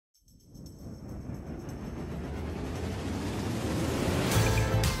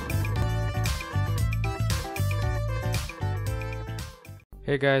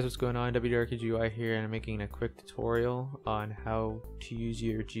Hey guys, what's going on? WRKGUI here, and I'm making a quick tutorial on how to use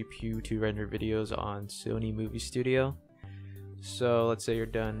your GPU to render videos on Sony Movie Studio. So let's say you're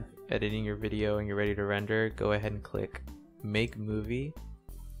done editing your video and you're ready to render. Go ahead and click Make Movie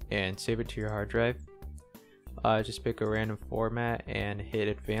and save it to your hard drive. Just pick a random format and hit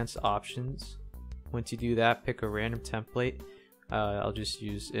Advanced Options. Once you do that, pick a random template. I'll just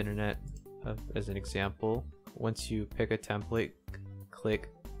use internet as an example. Once you pick a template, click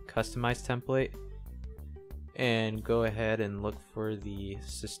Customize Template and go ahead and look for the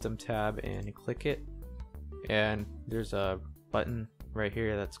System tab and click it. And there's a button right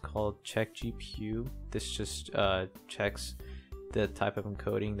here that's called Check GPU. This just checks the type of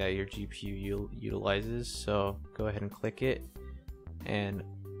encoding that your GPU utilizes. So go ahead and click it. And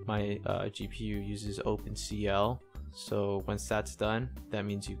my GPU uses OpenCL. So once that's done, that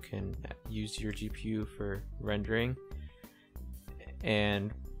means you can use your GPU for rendering.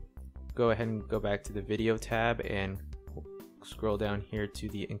 And go ahead and go back to the video tab and scroll down here to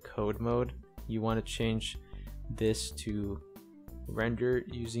the encode mode. You want to change this to render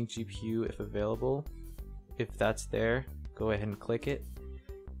using GPU if available. If that's there, go ahead and click it,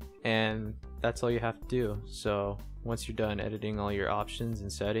 and that's all you have to do. So once you're done editing all your options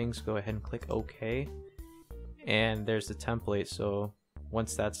and settings, go ahead and click OK, and there's the template. So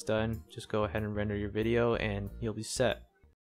once that's done, just go ahead and render your video and you'll be set.